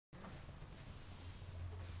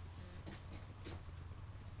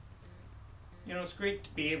You know, it's great to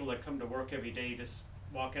be able to come to work every day, just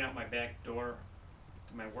walking out my back door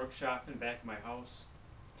to my workshop in the back of my house.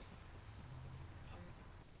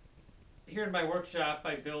 Here in my workshop,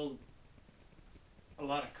 I build a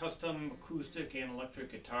lot of custom acoustic and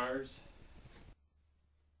electric guitars.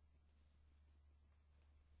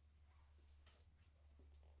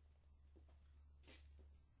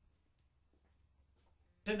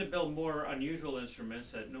 I tend to build more unusual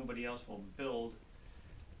instruments that nobody else will build.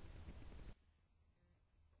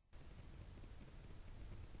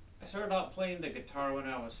 I started out playing the guitar when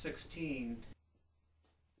I was 16.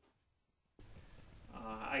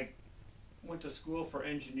 I went to school for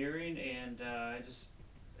engineering, and I just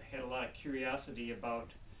had a lot of curiosity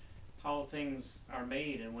about how things are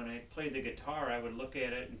made, and when I played the guitar I would look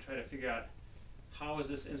at it and try to figure out, how is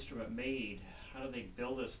this instrument made? How do they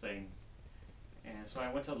build this thing? And so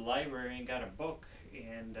I went to the library and got a book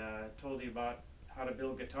and told you about how to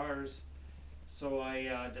build guitars. So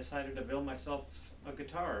I decided to build myself a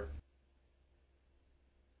guitar.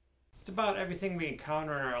 It's about everything we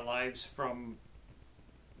encounter in our lives, from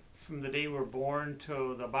the day we're born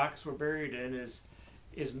to the box we're buried in,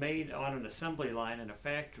 is made on an assembly line in a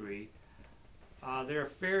factory. There are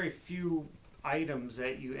very few items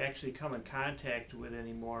that you actually come in contact with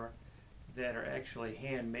anymore that are actually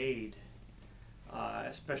handmade,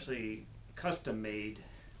 especially custom made.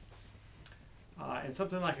 And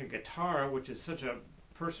something like a guitar, which is such a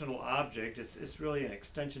personal object, it's really an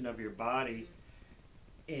extension of your body,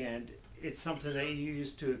 and it's something that you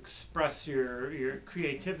use to express your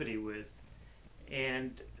creativity with.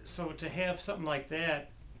 And so to have something like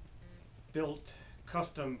that built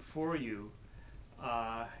custom for you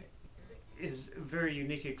is a very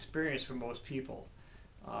unique experience for most people.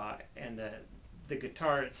 And the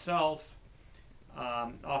guitar itself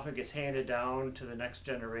often gets handed down to the next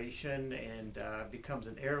generation and becomes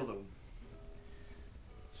an heirloom.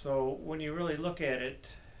 So when you really look at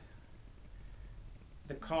it,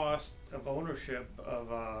 the cost of ownership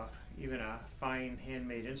of even a fine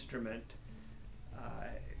handmade instrument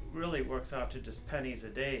really works out to just pennies a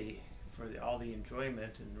day for all the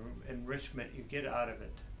enjoyment and enrichment you get out of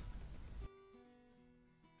it.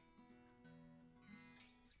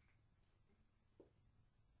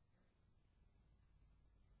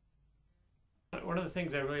 One of the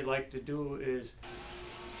things I really like to do is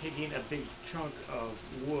taking a big chunk of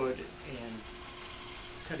wood and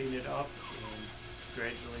cutting it up and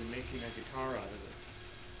gradually making a guitar out of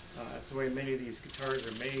it. That's the way many of these guitars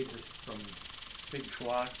are made, just from big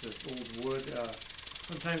blocks of old wood,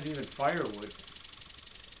 sometimes even firewood.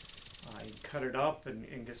 You cut it up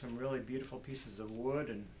and get some really beautiful pieces of wood,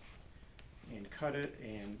 and cut it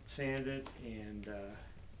and sand it, and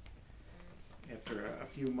after a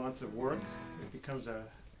few months of work it becomes a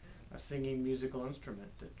singing musical instrument.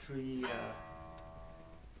 The tree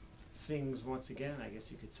sings once again, I guess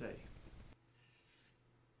you could say.